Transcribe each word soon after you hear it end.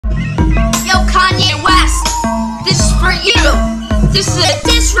Yo, Kanye West, this is for you. This is a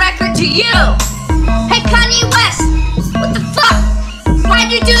diss record to you. Hey, Kanye West, what the fuck?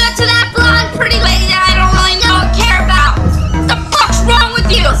 Why'd you do that to that blonde pretty lady that I don't really know or care about? What the fuck's wrong with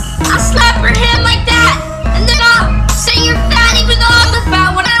you? I'll slap her hand like that, and then I'll say you're fat even though I'm the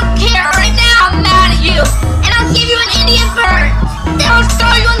fat one. I don't care. Right now I'm mad at you, and I'll give you an Indian bird. Then I'll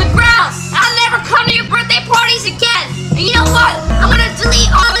throw you on the ground. I'll never come to your birthday parties again. And you know what? I'm gonna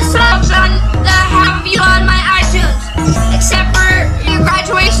delete all the songs on that I have of you on my iTunes, except for your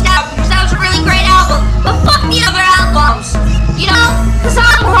graduation album, because that was a really great album. But fuck the other albums, you know? Because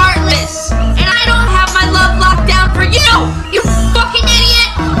I'm heartless, and I don't have my love locked down for you. You fucking idiot.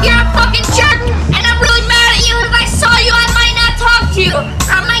 You're a fucking jerk, and I'm really mad at you. If I saw you, I might not talk to you.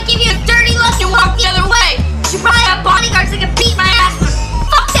 Or I might give you a dirty look and walk the other way. You probably have bodyguards that can beat my ass, but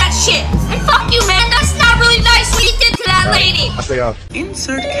fuck that shit. And fuck you, man. That's not really nice what you did to that lady.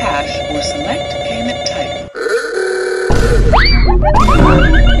 Insert cash or select payment